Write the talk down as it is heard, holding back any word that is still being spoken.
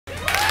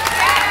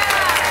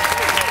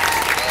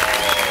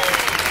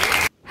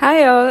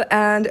Hi all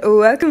and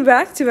welcome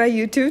back to my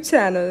YouTube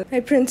channel. My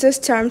Princess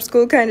Charm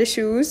School kind of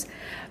shoes.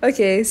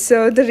 Okay,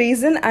 so the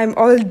reason I'm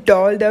all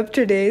dolled up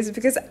today is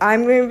because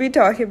I'm going to be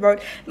talking about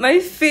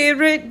my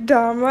favorite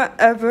drama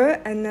ever,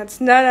 and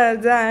that's none other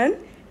than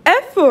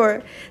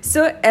F4.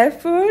 So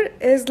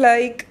F4 is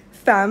like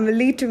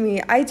family to me.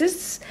 I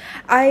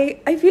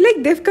feel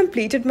like they've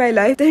completed my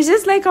life. They're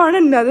just like on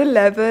another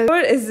level. Or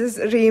is this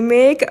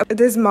remake of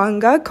this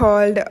manga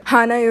called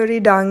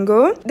Hanayori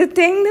Dango. The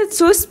thing that's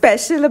so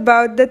special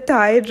about the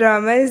Thai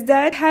drama is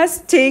that it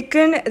has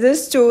taken the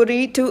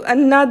story to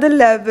another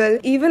level.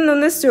 Even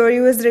though the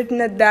story was written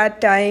at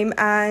that time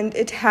and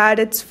it had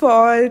its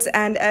faults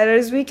and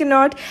errors we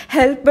cannot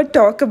help but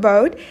talk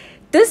about,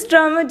 this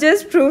drama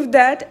just proved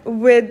that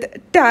with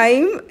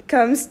time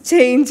comes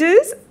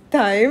changes.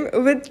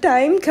 With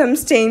time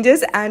comes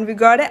changes, and we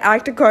gotta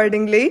act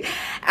accordingly,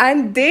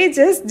 and they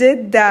just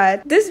did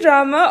that. This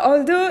drama,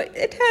 although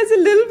it has a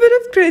little bit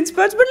of cringe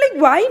spots, but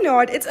like, why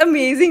not? It's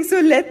amazing,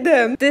 so let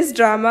them. This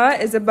drama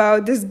is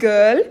about this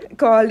girl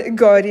called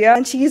Goria,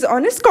 and she's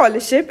on a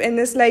scholarship in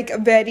this like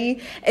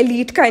very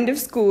elite kind of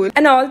school,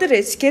 and all the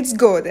rich kids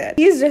go there.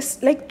 She's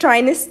just like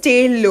trying to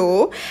stay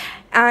low,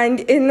 and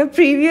in the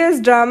previous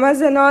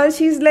dramas and all,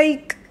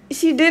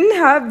 she didn't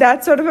have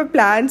that sort of a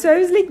plan, so I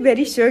was like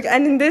very shook.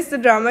 And in the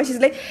drama, she's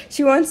like,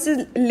 she wants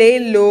to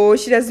lay low,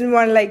 she doesn't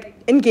want to like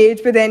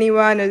engage with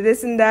anyone or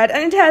this and that,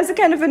 and it has a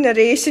kind of a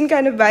narration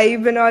kind of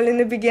vibe and all in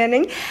the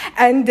beginning.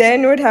 And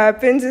then what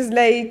happens is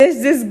like,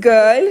 there's this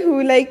girl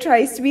who like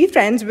tries to be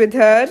friends with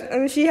her,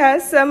 and she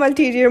has some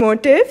ulterior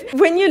motive.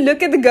 When you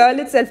look at the girl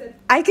itself,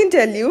 I can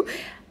tell you,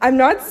 I'm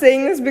not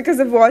saying this because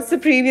I've watched the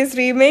previous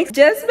remakes.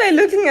 Just by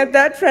looking at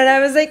that friend, I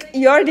was like,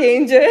 you're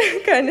danger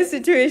kind of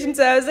situation.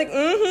 So I was like,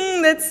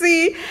 let's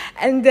see.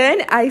 And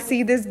then I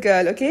see this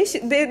girl, okay?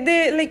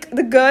 They like,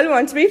 the girl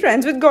wants to be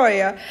friends with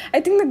Goya. I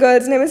think the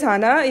girl's name is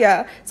Hana,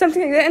 yeah,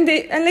 something like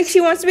that. And like,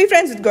 she wants to be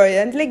friends with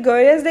Goya. And like,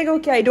 Goya's like,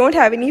 okay, I don't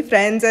have any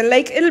friends. And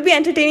like, it'll be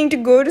entertaining to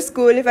go to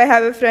school if I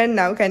have a friend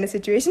now kind of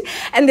situation.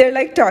 And they're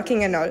like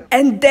talking and all.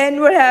 And then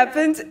what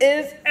happens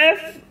is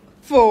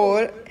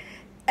F4,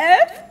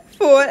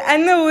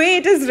 and the way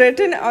it is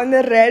written on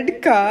the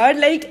red card,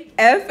 like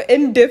F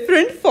in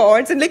different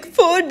fonts and like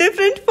 4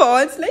 different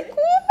fonts, like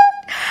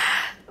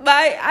what?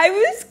 I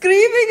was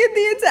screaming at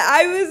the inside.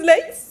 I was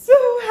like so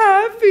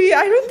happy.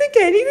 I don't think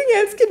anything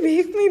else can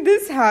make me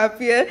this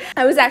happier.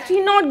 I was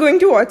actually not going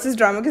to watch this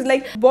drama because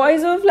like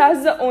Boys Over Flowers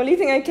is the only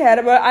thing I care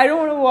about. I don't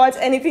want to watch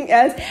anything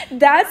else.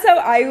 That's how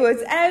I was.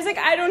 And I was like,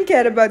 I don't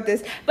care about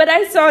this. But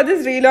I saw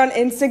this reel on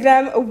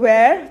Instagram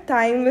where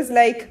Time was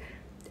like,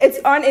 it's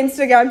on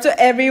Instagram, so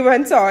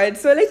everyone saw it.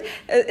 So like,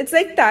 it's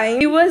like Time,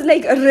 he was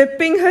like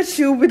ripping her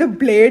shoe with a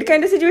blade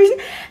kind of situation,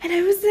 and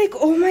I was like,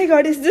 oh my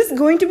god, is this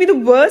going to be the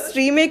worst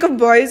remake of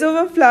Boys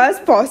Over Flowers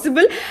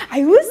possible?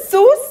 I was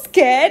so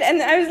scared,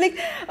 and I was like,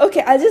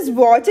 okay, I'll just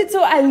watch it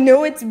so I'll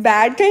know it's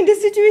bad kind of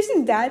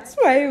situation. That's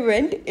why I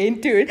went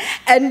into it,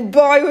 and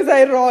boy was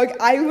I wrong.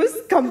 I was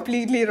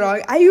completely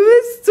wrong. I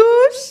was so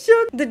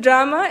shook. The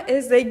drama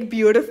is like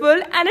beautiful,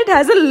 and it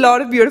has a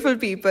lot of beautiful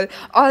people.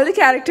 All the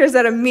characters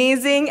are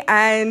amazing,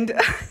 and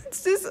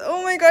it's just,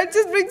 oh my god, it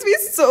just brings me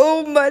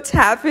so much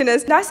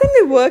happiness. Last time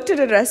they worked at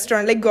a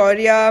restaurant, like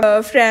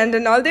Goria, friend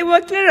and all, they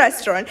worked in a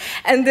restaurant,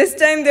 and this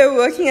time they're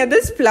working at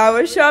this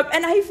flower shop,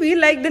 and I feel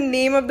like the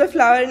name of the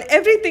flower and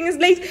everything is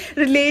like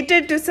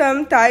related to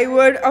some Thai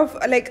word of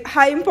like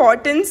high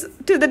importance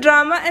to the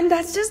drama, and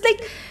that's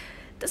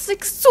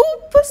like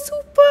super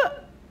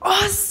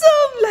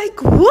awesome.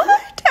 Like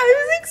what? I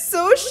was like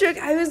so shook.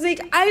 I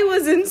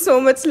was in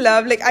so much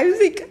love. Like I was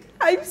like,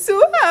 I'm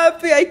so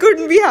happy. I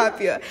couldn't be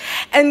happier.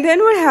 And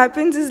then what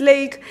happens is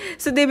like,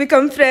 so they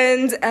become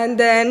friends, and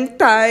then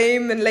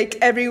Time and like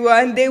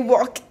everyone, they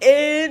walk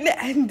in,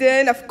 and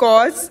then of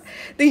course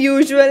the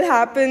usual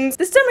happens.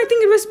 This time I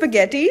think it was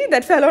Spaghetti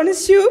that fell on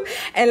his shoe,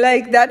 and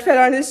like that fell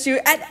on his shoe,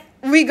 and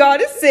we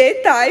gotta say,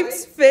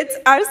 Time's fits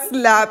are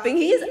slapping.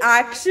 He's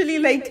actually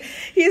like,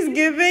 he's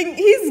giving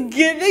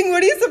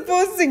what he's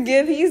supposed to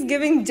give. He's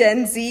giving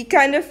Gen Z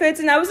kind of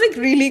fits, and I was like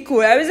really cool.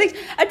 I was like,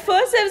 at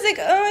first I was like,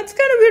 oh, it's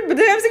kind of weird, but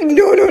then I was like,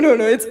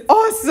 no, it's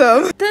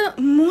awesome. The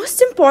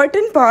most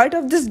important part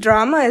of this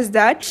drama is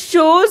that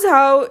shows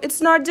how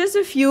it's not just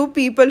a few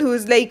people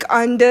who's like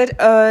under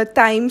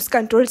Time's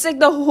control. It's like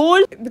the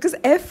whole, because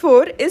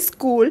F4 is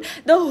school,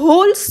 the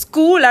whole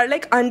school are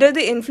like under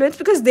the influence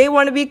because they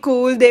want to be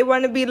cool, they want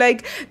to be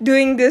like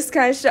doing this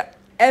kind of stuff.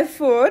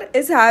 F4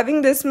 is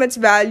having this much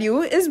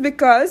value is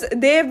because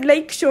they've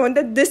like shown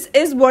that this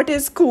is what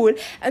is cool,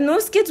 and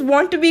those kids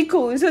want to be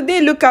cool, so they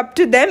look up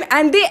to them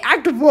and they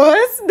act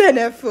worse than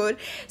F4.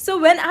 So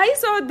when I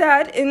saw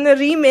that in the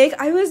remake,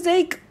 I was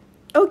like,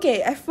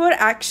 okay, F4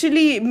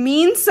 actually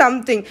means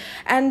something,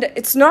 and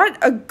it's not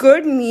a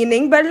good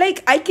meaning, but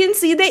like I can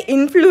see the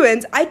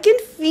influence, I can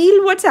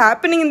feel what's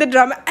happening in the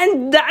drama,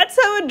 and that's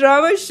how a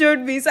drama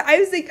should be. So I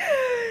was like,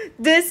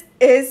 this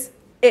is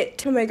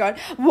it. Oh my god,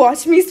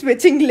 watch me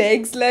switching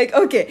legs. Like,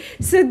 okay,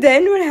 so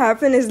then what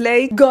happened is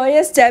like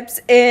Goya steps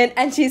in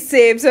and she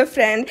saves her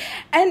friend,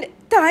 and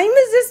Time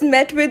is just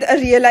met with a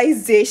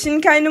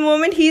realization kind of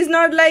moment. He's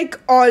not like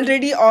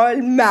already all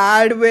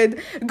mad with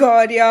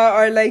Goria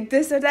or like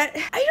this or that.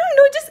 I don't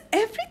know, just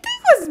everything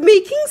was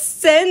making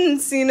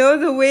sense, you know,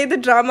 the way the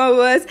drama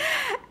was.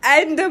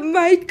 And the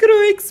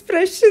micro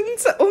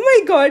expressions, oh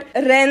my god,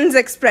 Ren's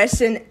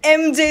expression,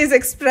 MJ's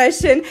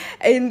expression,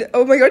 and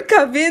oh my god,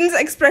 Kavin's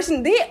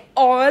expression, they're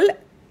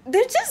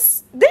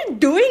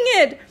doing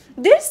it.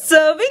 They're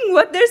serving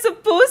what they're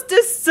supposed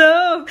to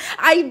serve.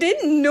 I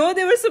didn't know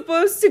they were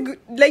supposed to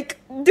like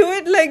do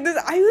it like this.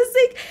 I was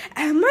like,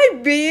 am I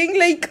being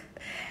like,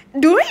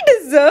 do I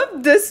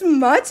deserve this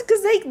much?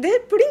 Because like they're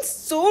putting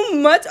so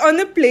much on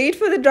the plate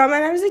for the drama,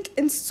 and I was like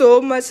in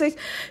so much like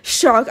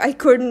shock.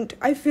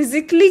 I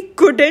physically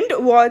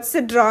couldn't watch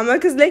the drama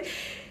because like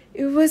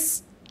it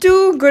was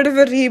too good of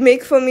a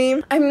remake for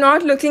me. I'm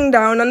not looking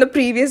down on the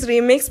previous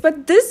remakes,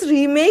 but this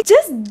remake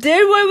just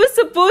did what it was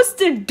supposed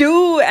to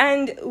do,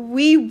 and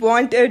we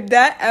wanted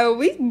that and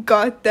we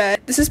got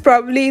that. This is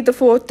probably the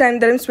 4th time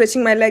that I'm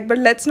switching my leg, but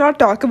let's not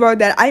talk about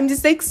that. I'm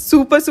just like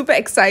super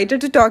excited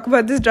to talk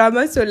about this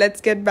drama, so let's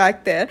get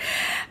back there.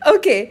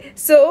 Okay,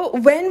 so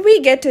when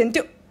we get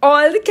into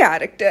all the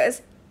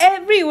characters,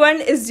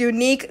 everyone is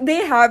unique.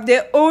 They have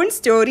their own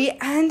story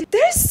and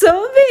they're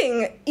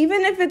serving.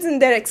 Even if it's in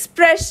their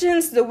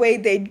expressions, the way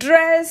they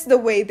dress, the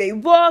way they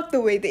walk,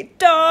 the way they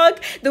talk,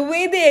 the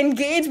way they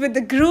engage with the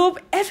group,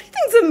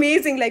 everything's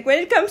amazing. Like when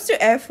it comes to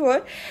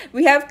effort,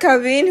 we have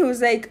Kavin who's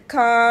like,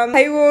 calm,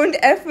 I won't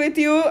F with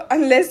you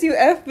unless you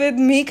F with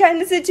me kind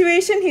of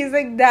situation. He's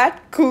like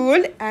that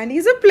cool and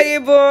he's a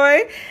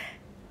playboy.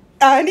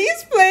 And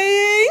he's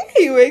playing.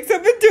 He wakes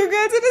up with 2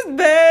 girls in his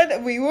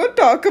bed. We won't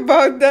talk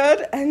about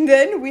that. And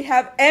then we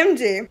have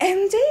MJ.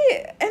 MJ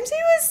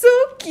was so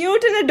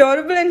cute and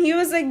adorable, and he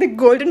was like the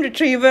golden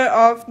retriever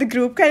of the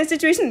group kind of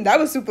situation. That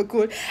was super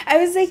cool. I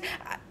was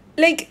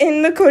like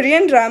in the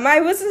Korean drama, I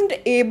wasn't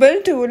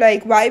able to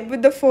like vibe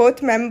with the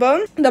 4th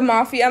member, the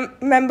mafia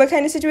member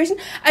kind of situation.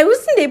 I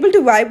wasn't able to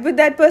vibe with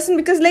that person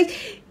because like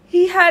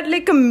he had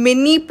like a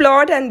mini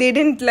plot and they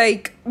didn't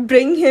like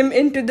bring him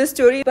into the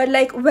story. But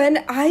like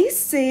when I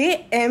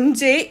say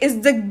MJ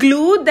is the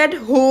glue that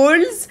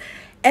holds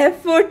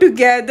effort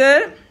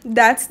together,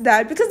 that's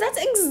that. Because that's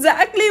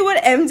exactly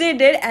what MJ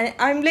did. And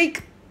I'm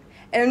like,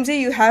 MJ,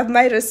 you have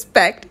my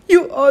respect.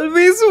 You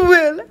always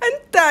will. And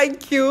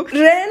thank you.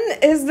 Ren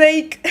is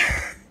like...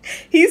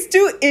 he's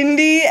too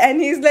indie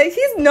and he's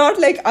not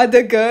like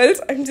other girls.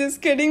 I'm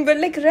just kidding, but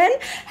like Ren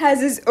has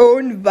his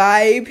own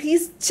vibe.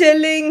 He's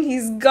chilling,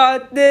 he's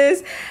got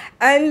this,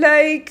 and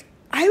like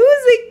I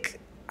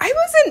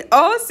was in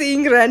awe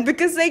seeing Ren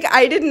because like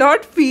I did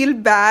not feel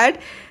bad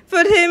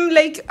for him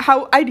like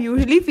how I'd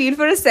usually feel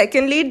for a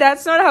second lead.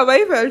 That's not how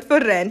I felt for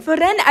Ren. For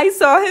Ren, I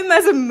saw him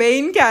as a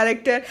main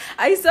character.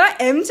 I saw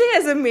MJ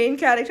as a main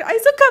character. I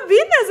saw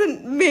Kavin as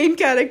a main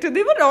character.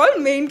 They were all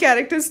main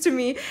characters to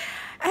me.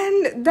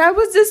 And that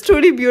was just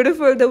truly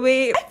beautiful. The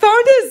way I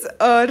found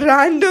his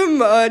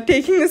random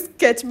taking a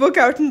sketchbook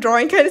out and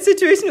drawing kind of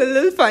situation a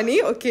little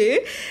funny.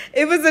 Okay,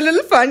 it was a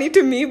little funny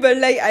to me, but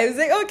like I was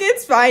like, okay,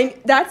 it's fine.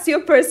 That's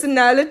your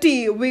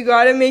personality. We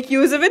gotta make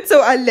use of it,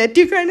 so I'll let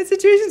you kind of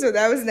situation. So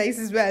that was nice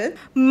as well.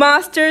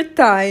 Master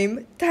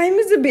Time. Time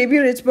is the baby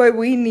rich boy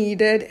we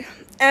needed.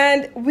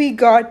 And we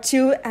got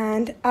you,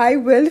 and I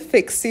will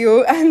fix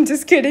you. I'm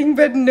just kidding,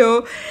 but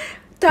no.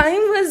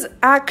 Time was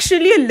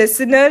actually a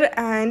listener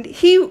and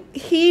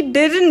he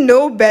didn't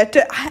know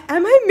better.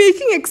 Am I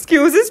making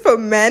excuses for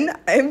men?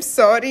 I'm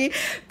sorry.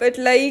 But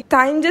like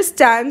Time just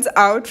stands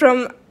out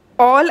from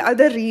all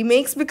other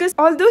remakes because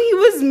although he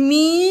was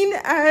mean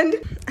and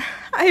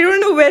I don't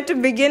know where to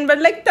begin, but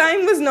like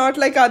Time was not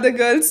like other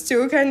girls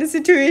too kind of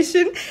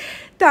situation.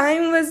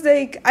 Time was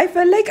like, I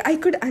felt like I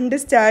could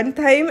understand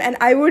Time and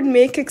I would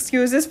make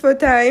excuses for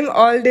Time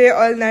all day,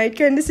 all night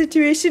kind of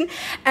situation.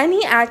 And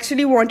he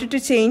actually wanted to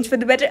change for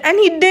the better. And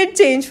he did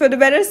change for the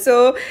better.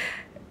 So,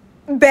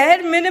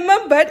 bare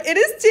minimum, but it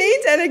is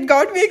change and it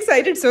got me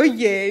excited. So,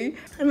 yay.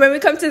 And when we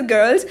come to the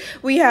girls,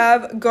 we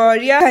have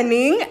Goria,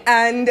 Cunning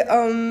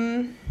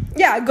and...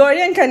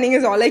 Goria and Cunning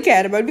is all I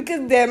care about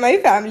because they're my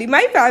family.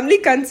 My family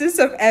consists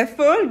of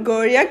Effort,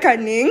 Goria,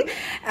 Cunning,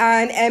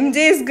 and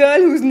MJ's girl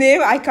whose name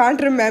I can't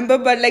remember,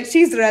 but like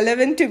she's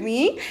relevant to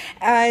me.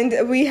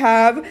 And we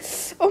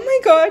have, oh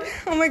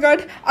my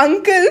god,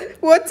 Uncle.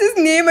 What's his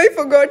name? I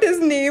forgot his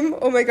name.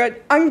 Oh my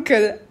god,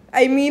 Uncle.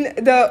 I mean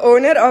the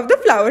owner of the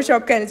flower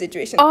shop kind of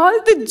situation.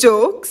 All the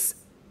jokes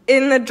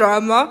in the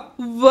drama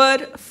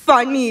were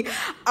funny.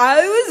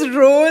 I was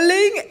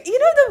rolling. You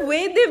know, the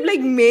way they've like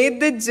made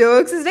the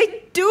jokes is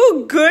like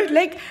too good.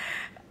 Like,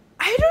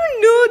 I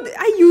don't know.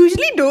 I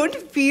usually don't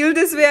feel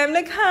this way. I'm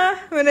like,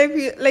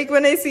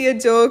 when I see a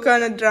joke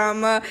on a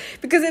drama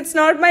because it's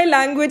not my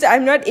language.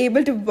 I'm not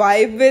able to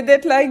vibe with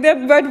it like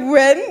that. But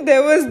when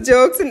there was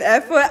jokes and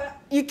effort,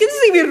 you can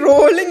see me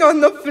rolling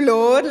on the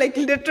floor, like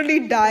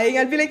literally dying.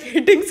 I'll be like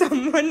hitting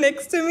someone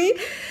next to me.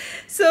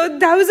 So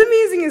that was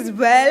amazing as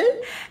well.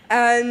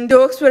 And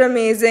jokes were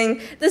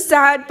amazing. The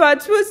sad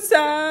parts were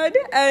sad.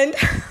 And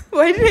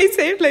why did I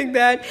say it like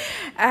that?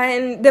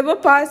 And there were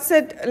parts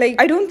that,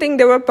 like, I don't think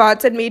there were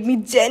parts that made me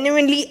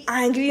genuinely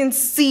angry and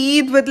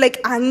seethe with, like,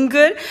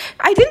 anger.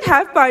 I didn't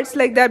have parts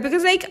like that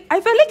because, like, I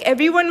felt like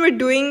everyone were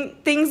doing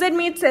things that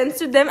made sense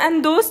to them,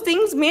 and those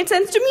things made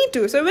sense to me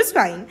too. So it was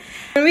fine.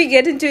 When we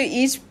get into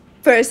each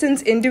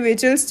person's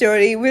individual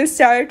story, we'll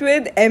start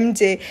with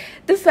MJ.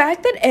 The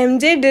fact that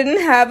MJ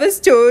didn't have a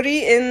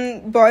story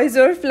in Boys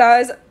Over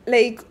Flowers,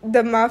 like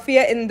the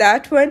mafia in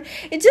that one,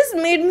 it just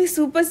made me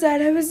super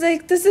sad. I was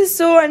like, this is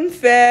so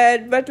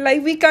unfair, but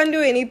like we can't do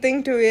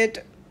anything to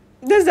it.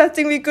 There's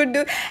nothing we could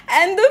do.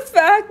 And the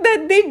fact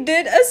that they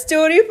did a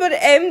story for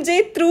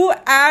MJ through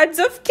ads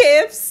of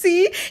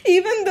KFC,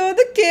 even though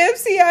the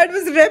KFC ad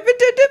was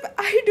repetitive,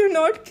 I do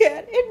not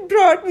care. It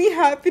brought me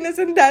happiness,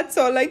 and that's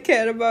all I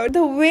care about.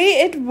 The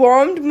way it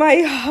warmed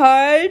my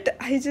heart,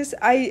 I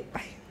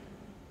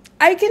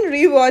can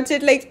rewatch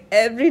it like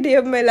every day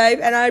of my life,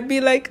 and I'd be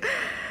like,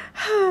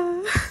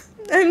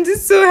 I'm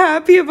just so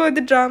happy about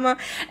the drama.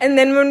 And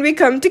then when we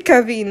come to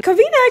Kaveen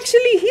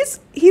actually,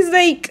 he's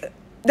like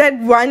that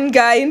one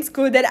guy in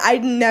school that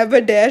I'd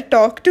never dare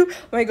talk to. Oh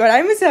my god,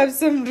 I must have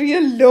some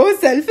real low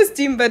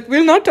self-esteem, but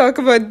we'll not talk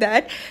about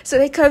that. So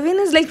like Kaveen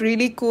is like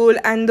really cool,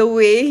 and the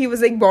way he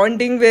was like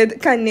bonding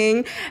with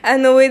Cunning,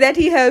 and the way that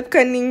he helped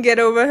Cunning get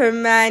over her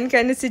man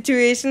kind of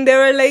situation, they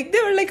were like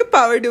a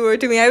power duo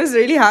to me. I was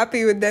really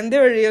happy with them. They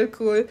were real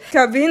cool.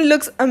 Kaveen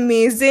looks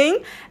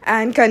amazing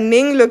and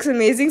Cunning looks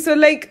amazing. So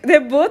like they're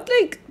both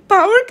like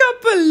power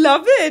couple.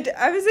 Love it.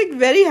 I was like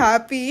very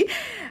happy.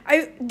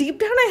 Deep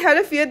down I had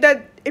a fear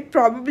that it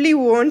probably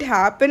won't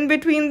happen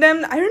between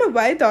them. I don't know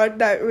why I thought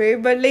that way,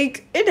 but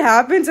like it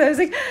happened. So I was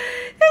like,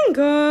 thank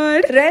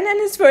God. Ren and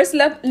his first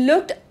love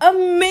looked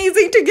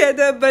amazing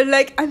together, but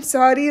like, I'm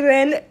sorry,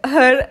 Ren,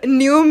 her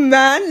new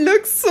man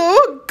looks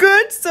so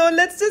good, so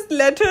let's just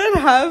let her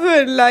have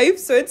her life,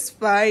 so it's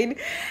fine.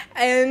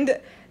 And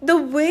the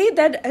way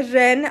that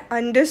Ren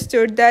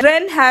understood that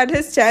Ren had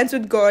his chance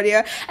with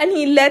Goria and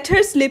he let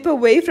her slip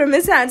away from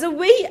his hands, the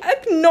way he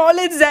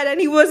acknowledged that and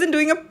he wasn't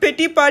doing a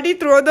pity party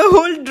throughout the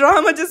whole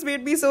drama just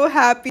made me so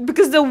happy,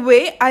 because the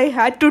way I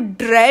had to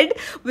dread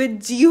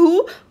with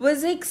Jihu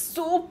was like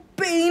so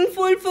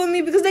painful for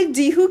me, because like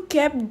Jihu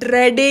kept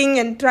dreading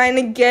and trying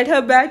to get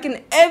her back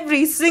in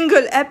every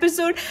single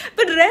episode,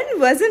 but Ren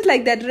wasn't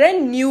like that.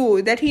 Ren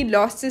knew that he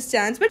lost his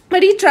chance,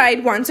 but he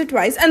tried once or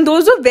twice, and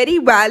those were very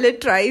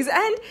valid tries,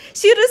 and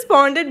she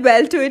responded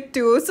well to it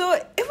too. So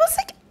it was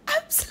like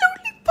absolutely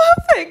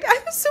perfect. I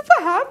was super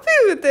happy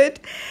with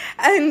it.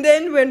 And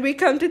then when we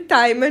come to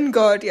Time and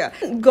Goria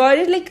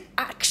like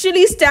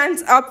actually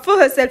stands up for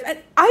herself, and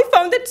I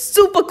found that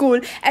super cool.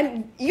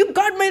 And you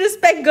got my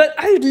respect, girl.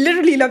 I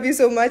literally love you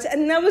so much.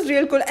 And that was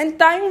real cool. And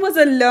Time was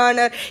a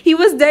learner. He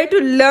was there to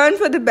learn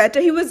for the better.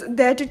 He was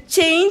there to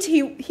change.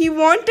 He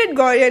wanted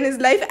Goria in his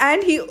life,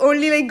 and he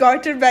only like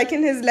got her back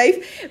in his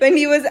life when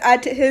he was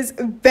at his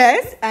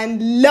best,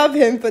 and love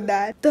him for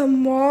that. The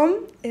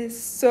mom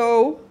is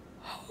so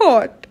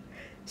hot.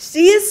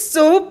 She is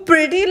so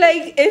pretty.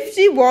 Like, if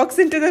she walks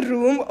into the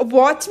room,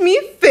 watch me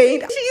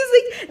faint.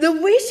 She's like, the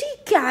way she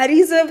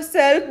carries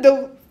herself,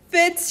 the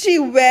fits she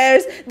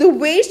wears, the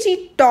way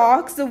she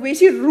talks, the way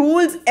she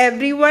rules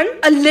everyone.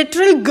 A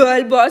literal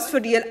girl boss for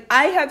real.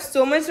 I have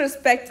so much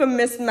respect for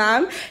Miss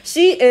Ma'am.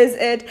 She is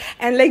it.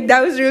 And like,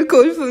 that was real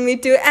cool for me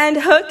too. And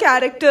her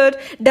character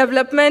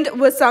development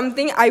was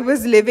something I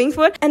was living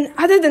for. And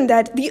other than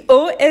that, the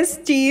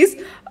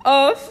OSTs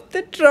of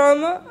the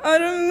drama are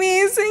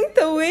amazing.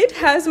 The way it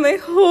has my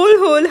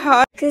whole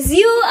heart. 'Cause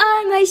you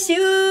are my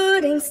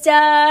shooting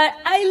star.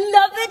 I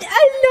love it.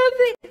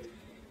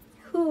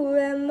 Who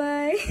am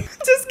I?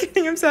 Just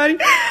kidding, I'm sorry.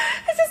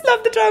 I just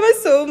love the drama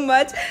so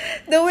much.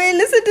 The way I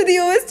listen to the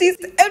OSTs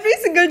every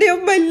single day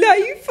of my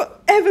life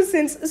ever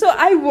since. So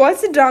I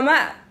watched the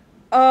drama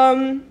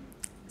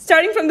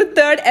starting from the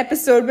third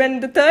episode. When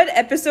the third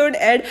episode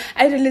aired,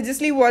 I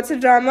religiously watched the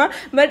drama,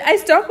 but I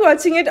stopped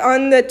watching it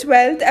on the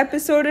 12th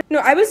episode. No,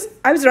 I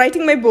was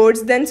writing my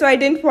boards then, so I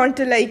didn't want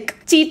to like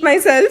cheat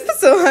myself.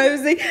 So I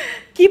was like,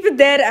 keep it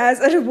there as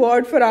a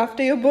reward for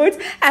after your boards.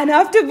 And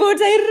after boards,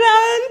 I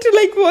ran to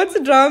like watch the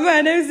drama,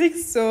 and I was like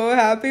so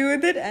happy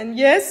with it. And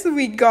yes,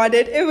 we got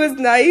it. It was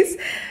nice.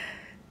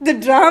 The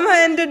drama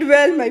ended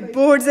well. My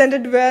boards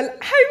ended well.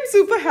 I'm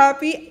super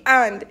happy.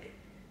 And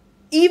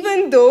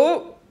even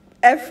though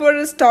F4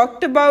 is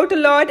talked about a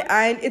lot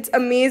and it's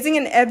amazing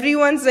and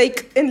everyone's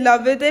like in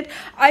love with it,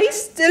 I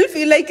still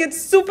feel like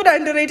it's super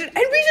underrated,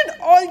 and we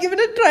should all give it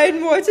a try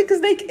and watch it,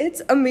 because like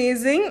it's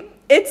amazing.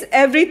 It's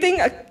everything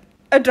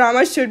a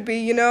drama should be,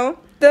 you know.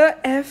 The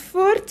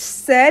F4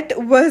 set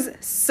was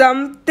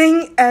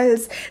something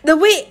else. The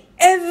way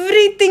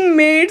everything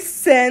made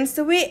sense,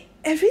 the way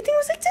everything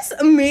was like just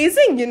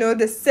amazing,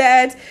 the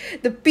sets,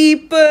 the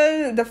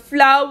people, the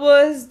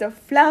flowers,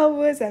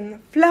 and the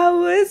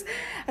flowers.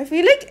 I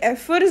feel like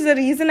F4 is the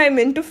reason I'm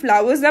into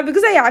flowers now,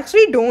 because I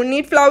actually don't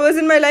need flowers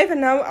in my life,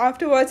 and now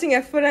after watching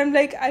F4 I'm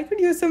like, I could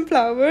use some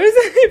flowers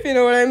if you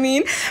know what I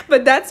mean,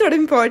 but that's not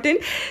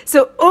important.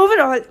 So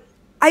overall,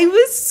 I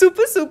was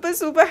super super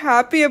super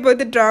happy about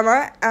the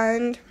drama,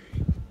 and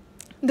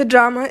the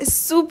drama is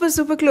super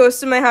super close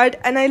to my heart,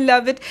 and I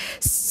love it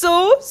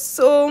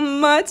so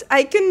much.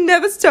 I can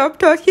never stop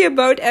talking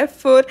about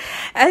F4,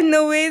 and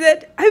the way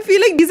that I feel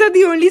like these are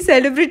the only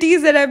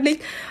celebrities that I've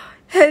like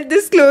held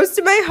this close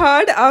to my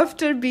heart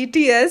after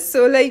BTS.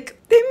 So like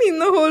they mean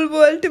the whole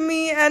world to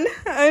me, and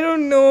I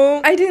don't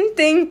know, I didn't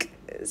think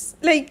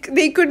like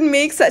they could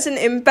make such an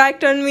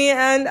impact on me,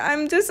 and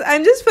I'm just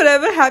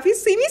forever happy.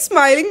 See me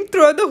smiling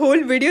throughout the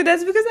whole video,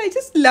 that's because I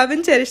just love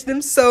and cherish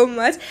them so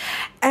much.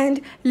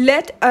 And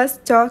let us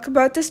talk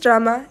about this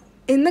drama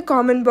in the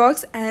comment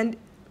box, and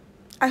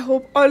I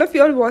hope all of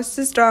y'all watch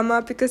this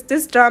drama, because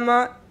this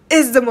drama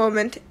is the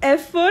moment.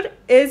 F4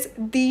 is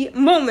the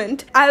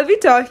moment. I'll be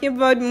talking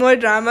about more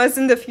dramas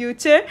in the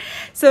future,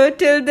 so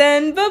till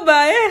then, bye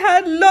bye. I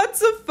had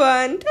lots of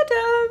fun.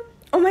 Ta-da!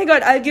 Oh my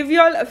god, I'll give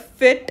y'all a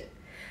fit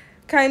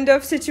kind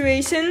of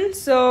situation.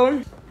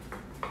 So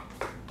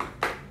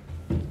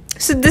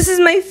this is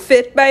my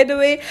fit, by the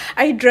way.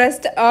 I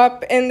dressed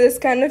up in this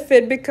kind of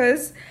fit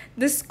because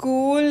the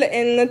school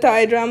in the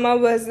Thai drama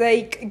was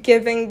like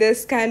giving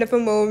this kind of a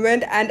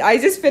moment, and I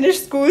just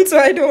finished school, so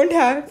I don't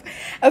have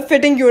a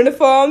fitting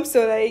uniform.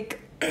 So like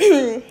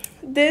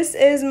this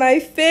is my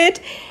fit,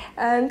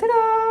 and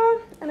ta-da!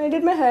 And I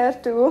did my hair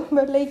too,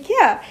 but like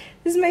yeah,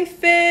 this is my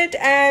fit.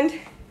 And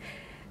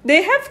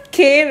they have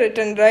K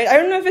written, right? I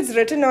don't know if it's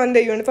written on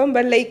the uniform,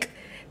 but like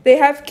they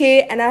have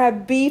K and I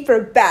have B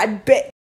for bad bitch.